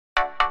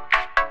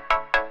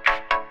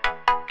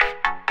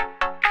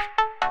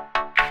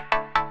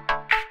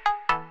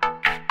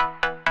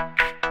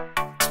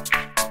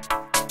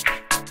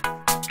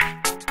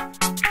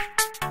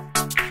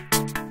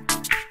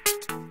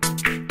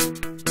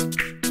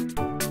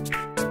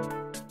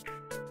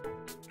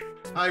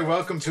Hi,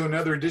 welcome to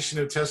another edition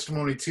of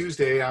Testimony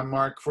Tuesday. I'm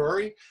Mark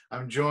Frory.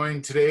 I'm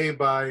joined today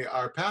by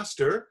our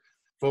pastor,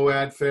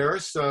 Fouad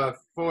Faris.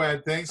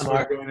 Fouad, thanks Hi, for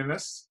Mark. joining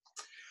us.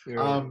 Sure.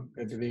 Um,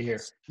 Good to be here.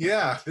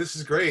 yeah, this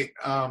is great.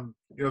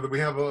 That we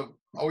have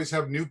always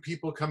have new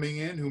people coming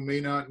in who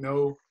may not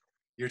know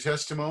your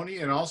testimony,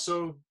 and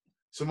also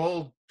some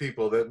old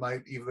people that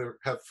might either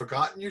have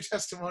forgotten your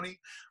testimony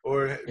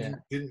or Yeah.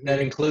 didn't That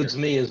maybe. includes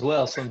me as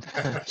well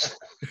sometimes.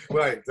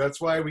 Right, that's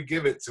why we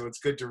give it, so it's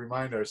good to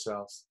remind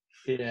ourselves.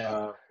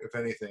 Yeah. If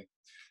anything.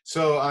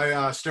 So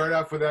I start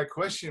off with that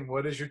question,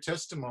 what is your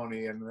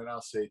testimony? And then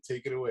I'll say,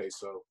 take it away.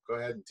 So go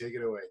ahead and take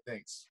it away.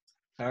 Thanks.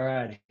 All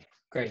righty.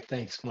 Great.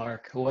 Thanks,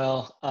 Mark.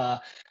 Well,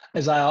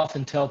 as I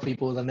often tell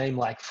people with a name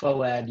like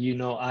Fouad,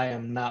 I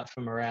am not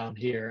from around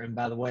here. And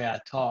by the way I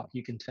talk,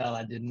 you can tell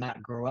I did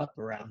not grow up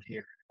around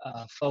here.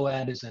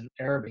 Fouad is an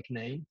Arabic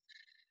name.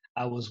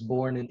 I was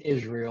born in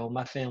Israel.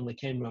 My family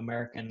came to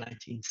America in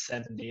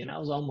 1970, and I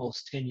was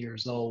almost 10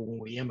 years old when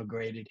we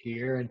immigrated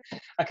here, and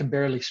I could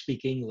barely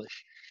speak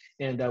English.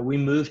 And we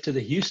moved to the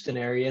Houston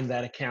area, and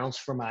that accounts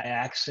for my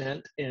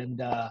accent and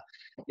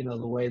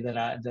the way that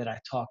I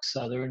talk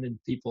Southern. And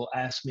people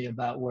ask me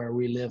about where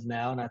we live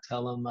now, and I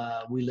tell them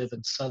we live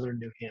in Southern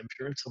New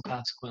Hampshire, and so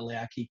consequently,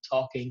 I keep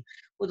talking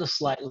with a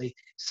slightly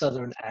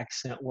Southern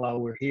accent while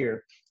we're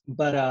here.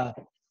 But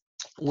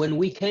when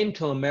we came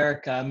to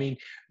America, I mean,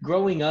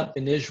 growing up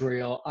in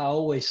Israel, I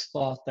always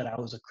thought that I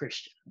was a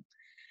Christian.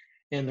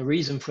 And the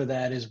reason for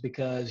that is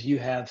because you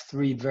have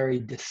three very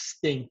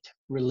distinct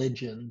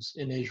religions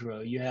in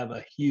Israel. You have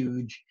a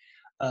huge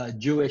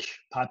Jewish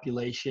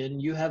population,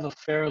 you have a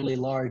fairly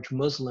large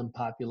Muslim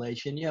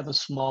population, you have a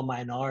small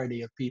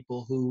minority of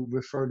people who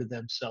refer to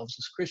themselves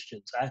as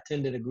Christians. I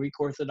attended a Greek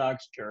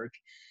Orthodox church,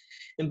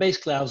 and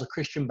basically I was a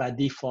Christian by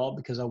default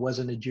because I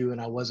wasn't a Jew and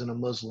I wasn't a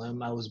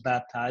Muslim. I was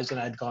baptized and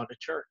I'd gone to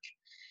church,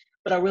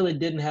 but I really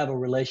didn't have a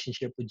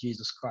relationship with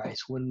Jesus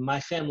Christ. When my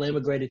family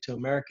immigrated to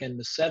America in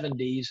the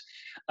 70s,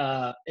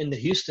 in the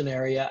Houston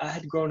area, I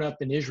had grown up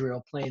in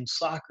Israel playing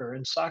soccer,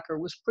 and soccer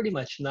was pretty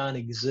much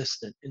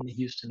non-existent in the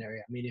Houston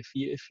area. I mean,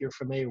 if you're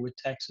familiar with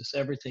Texas,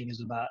 everything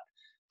is about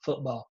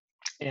football,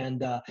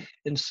 and uh,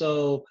 and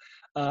so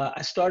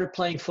I started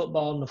playing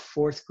football in the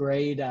fourth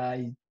grade.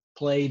 I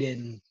played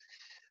in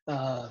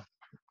uh,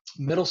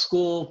 middle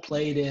school,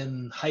 played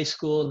in high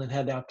school, and then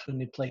had the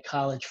opportunity to play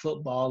college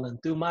football. And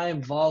through my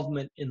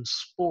involvement in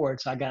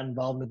sports, I got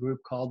involved in a group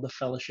called the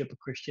Fellowship of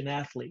Christian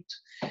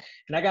Athletes.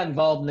 And I got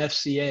involved in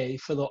FCA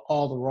for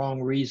all the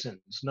wrong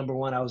reasons. Number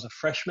one, I was a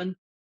freshman,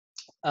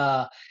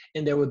 uh,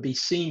 and there would be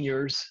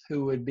seniors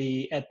who would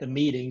be at the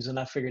meetings. And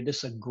I figured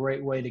this is a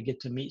great way to get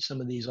to meet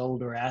some of these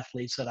older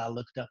athletes that I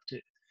looked up to.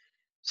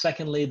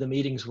 Secondly, the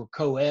meetings were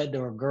co-ed,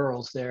 there were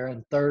girls there.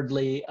 And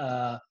thirdly,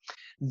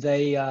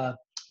 they uh,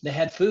 they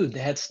had food, they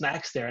had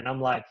snacks there, and I'm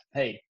like,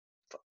 hey,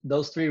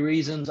 those three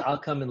reasons, I'll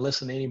come and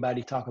listen to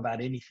anybody talk about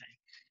anything.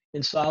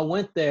 And so I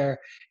went there,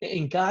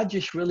 and God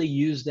just really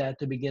used that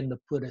to begin to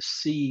put a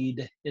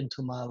seed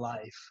into my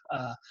life,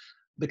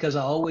 because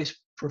I always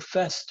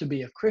professed to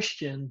be a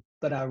Christian,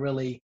 but I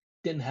really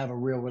didn't have a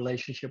real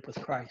relationship with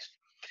Christ.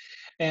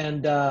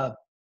 And uh,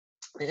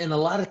 and a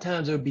lot of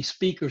times there would be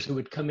speakers who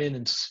would come in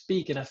and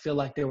speak, and I feel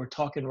like they were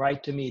talking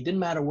right to me. It didn't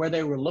matter where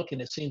they were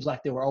looking. It seems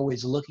like they were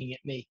always looking at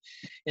me.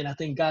 And I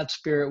think God's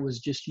spirit was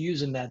just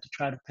using that to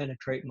try to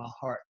penetrate my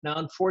heart. Now,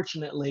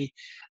 unfortunately,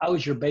 I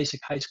was your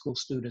basic high school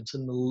students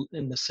in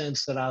the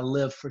sense that I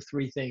lived for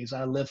three things.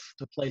 I lived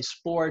to play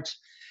sports.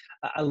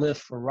 I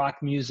lived for rock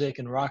music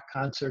and rock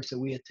concerts that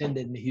we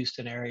attended in the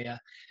Houston area.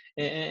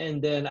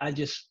 And then I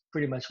just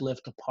pretty much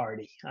lived to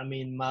party. I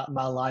mean,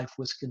 my life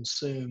was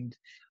consumed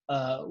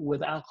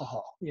with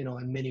alcohol,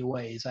 in many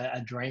ways. I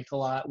drank a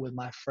lot with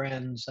my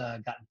friends, got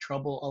in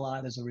trouble a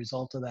lot as a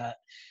result of that.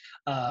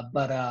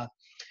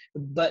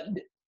 But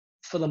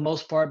for the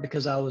most part,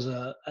 because I was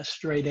a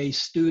straight A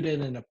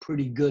student and a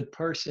pretty good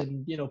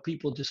person,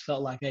 people just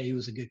felt like, hey, he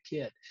was a good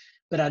kid.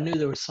 But I knew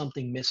there was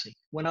something missing.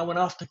 When I went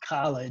off to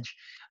college,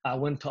 I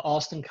went to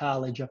Austin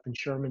College up in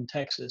Sherman,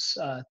 Texas,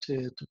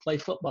 to play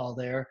football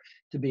there.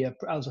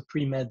 I was a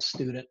pre-med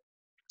student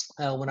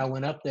when I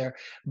went up there.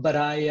 But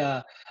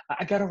I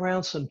got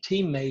around some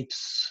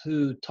teammates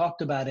who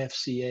talked about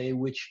FCA,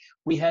 which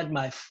we had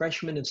my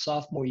freshman and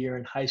sophomore year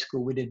in high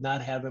school. We did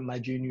not have it my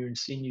junior and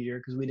senior year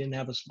because we didn't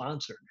have a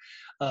sponsor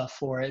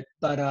for it.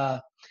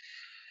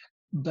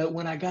 But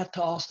when I got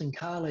to Austin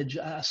College,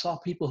 I saw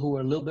people who were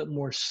a little bit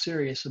more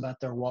serious about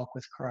their walk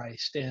with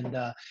Christ. And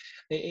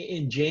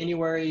in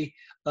January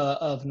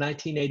of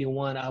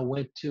 1981, I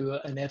went to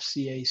an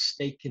FCA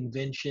state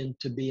convention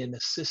to be an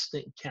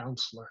assistant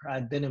counselor.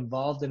 I'd been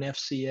involved in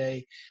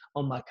FCA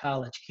on my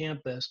college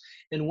campus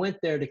and went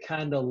there to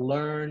kind of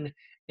learn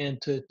and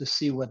to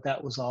see what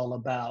that was all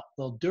about.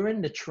 Well,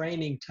 during the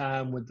training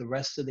time with the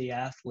rest of the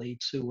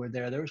athletes who were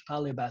there was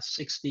probably about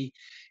 60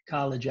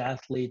 college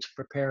athletes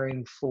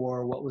preparing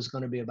for what was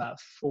going to be about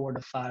 400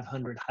 to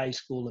 500 high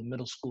school and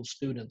middle school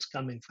students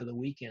coming for the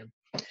weekend.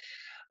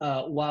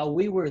 while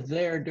we were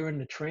there during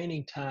the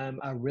training time,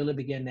 I really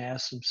began to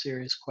ask some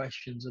serious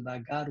questions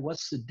about God,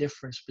 what's the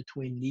difference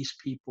between these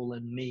people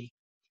and me?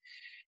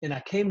 And I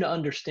came to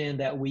understand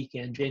that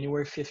weekend,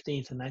 January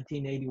 15th of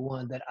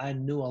 1981, that I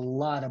knew a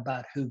lot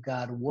about who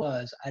God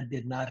was. I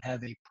did not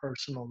have a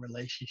personal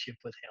relationship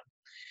with him.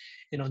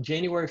 And on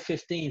January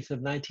 15th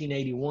of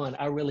 1981,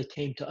 I really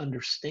came to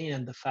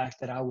understand the fact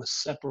that I was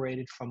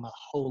separated from a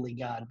holy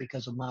God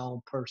because of my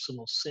own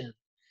personal sin.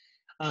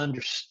 I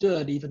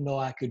understood, even though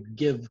I could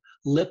give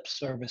lip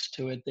service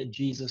to it, that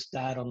Jesus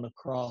died on the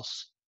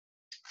cross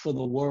for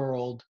the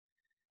world.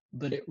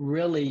 But it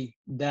really,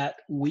 that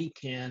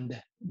weekend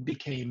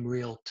became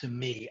real to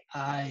me.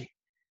 I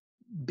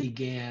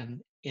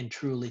began and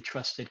truly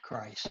trusted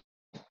Christ.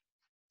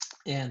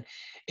 And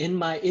in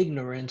my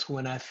ignorance,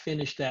 when I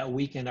finished that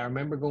weekend, I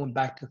remember going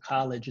back to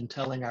college and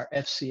telling our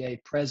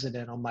FCA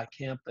president on my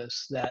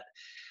campus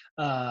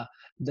uh,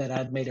 that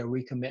I'd made a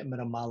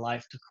recommitment of my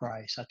life to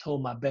Christ. I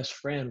told my best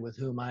friend with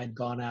whom I had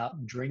gone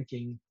out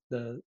drinking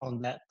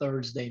on that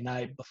Thursday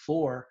night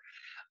before,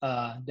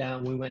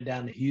 we went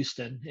down to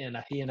Houston, and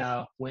he and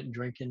I went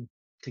drinking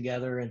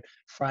together. And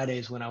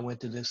Fridays when I went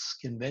to this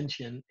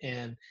convention,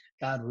 and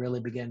God really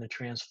began to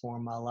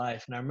transform my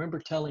life. And I remember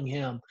telling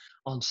him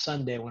on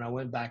Sunday when I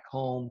went back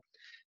home,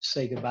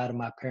 say goodbye to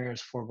my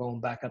parents before going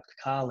back up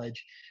to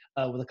college,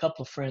 with a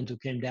couple of friends who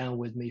came down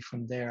with me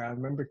from there. I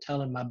remember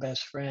telling my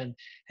best friend,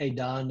 "Hey,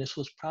 Don, this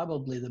was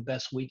probably the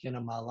best weekend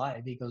of my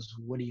life." He goes,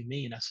 "What do you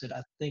mean?" I said,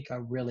 "I think I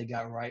really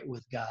got right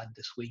with God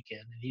this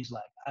weekend." And he's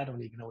like, "I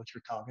don't even know what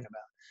you're talking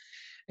about."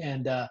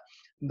 And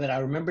but I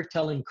remember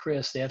telling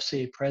Chris, the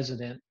FCA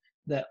president,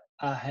 that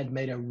I had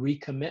made a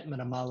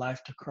recommitment of my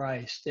life to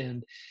Christ,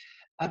 and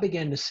I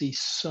began to see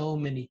so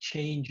many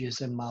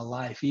changes in my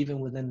life, even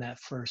within that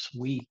first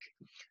week,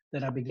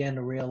 that I began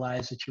to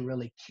realize that you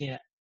really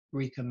can't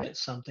recommit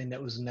something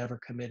that was never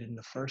committed in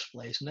the first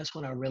place. And that's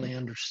when I really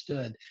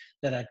understood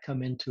that I'd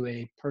come into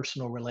a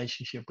personal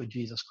relationship with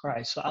Jesus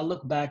Christ. So I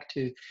look back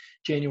to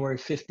January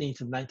 15th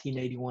of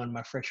 1981,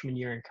 my freshman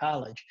year in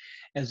college,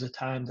 as the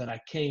time that I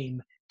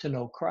came to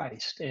know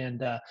Christ. And,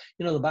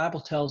 the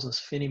Bible tells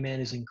us if any man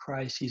is in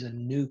Christ, he's a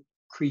new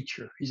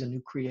creature. He's a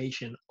new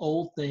creation.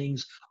 Old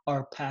things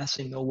are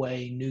passing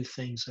away. New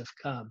things have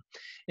come.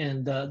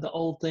 And the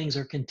old things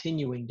are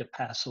continuing to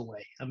pass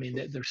away. I mean,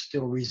 there's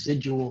still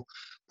residual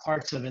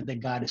parts of it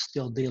that God is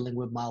still dealing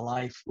with my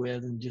life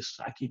with. And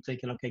I keep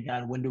thinking, okay,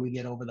 God, when do we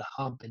get over the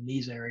hump in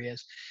these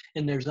areas?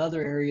 And there's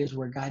other areas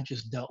where God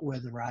just dealt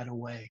with right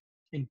away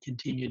and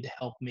continued to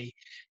help me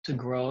to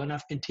grow. And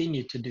I've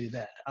continued to do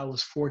that. I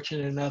was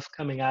fortunate enough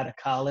coming out of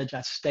college.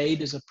 I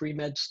stayed as a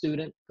pre-med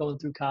student going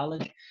through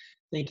college,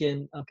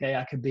 thinking, okay,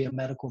 I could be a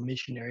medical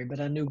missionary, but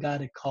I knew God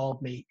had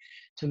called me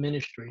to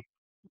ministry.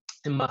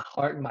 And my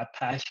heart and my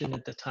passion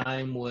at the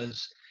time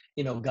was,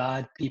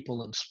 God,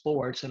 people, and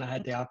sports. And I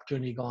had the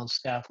opportunity to go on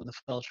staff with the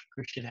Fellowship of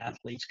Christian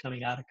Athletes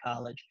coming out of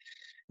college.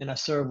 And I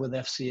served with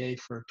FCA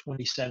for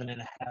 27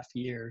 and a half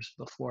years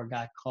before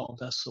God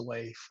called us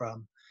away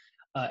from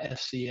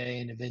FCA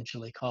and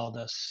eventually called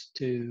us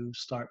to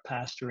start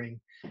pastoring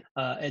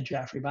at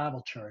Jaffrey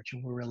Bible Church.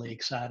 And we're really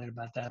excited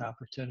about that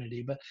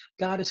opportunity. But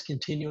God is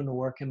continuing to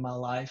work in my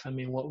life. I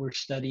mean, what we're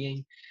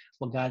studying,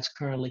 what God's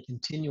currently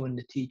continuing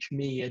to teach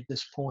me at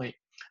this point.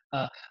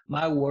 Uh,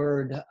 my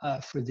word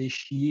for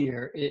this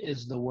year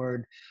is the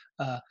word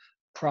uh,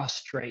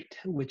 prostrate,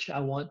 which I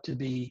want to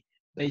be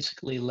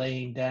basically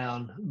laying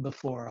down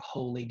before a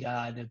holy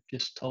God of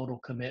just total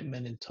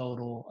commitment and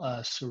total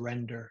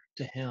surrender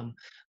to him,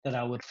 that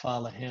I would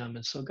follow him.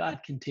 And so God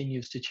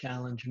continues to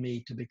challenge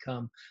me to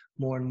become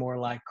more and more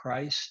like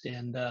Christ,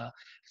 and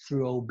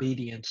through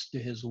obedience to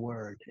his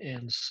word.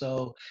 And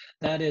so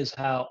that is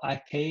how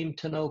I came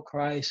to know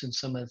Christ, and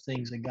some of the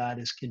things that God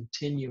is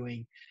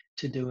continuing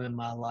to do in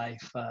my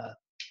life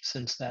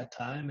since that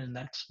time. And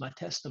that's my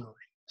testimony.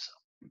 So.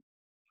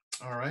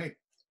 All right.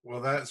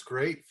 Well, that's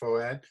great,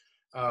 Fouad.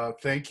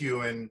 Thank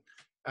you. And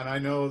I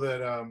know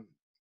that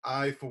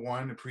I, for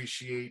one,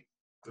 appreciate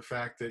the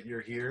fact that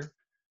you're here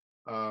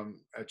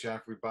at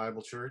Jaffrey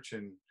Bible Church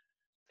and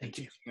Thank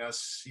you. teaching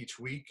us each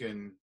week,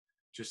 and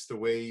just the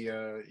way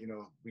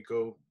we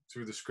go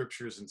through the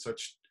scriptures in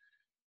such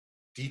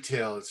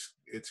detail.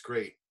 It's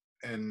great,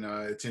 and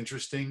it's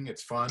interesting.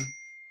 It's fun,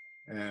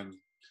 and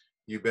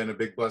you've been a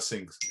big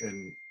blessing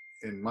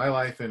in my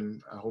life,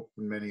 and I hope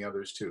in many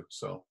others too.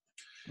 So,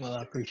 Well,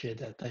 I appreciate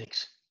that.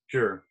 Thanks.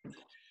 sure.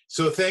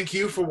 So thank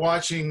you for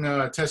watching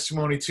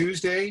Testimony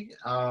Tuesday.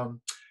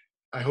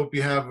 I hope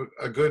you have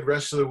a good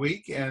rest of the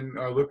week, and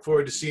I look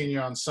forward to seeing you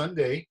on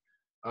Sunday.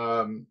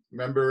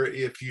 Remember,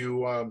 if you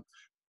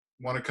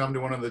want to come to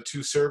one of the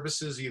two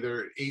services,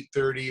 either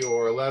 8:30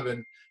 or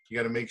 11, you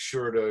got to make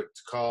sure to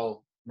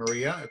call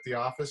Maria at the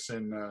office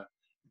and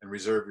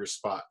reserve your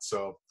spot.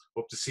 So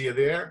hope to see you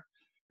there,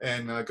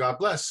 and God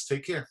bless.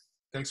 Take care.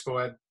 Thanks,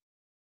 Fouad.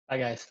 Bye,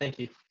 guys. Thank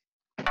you.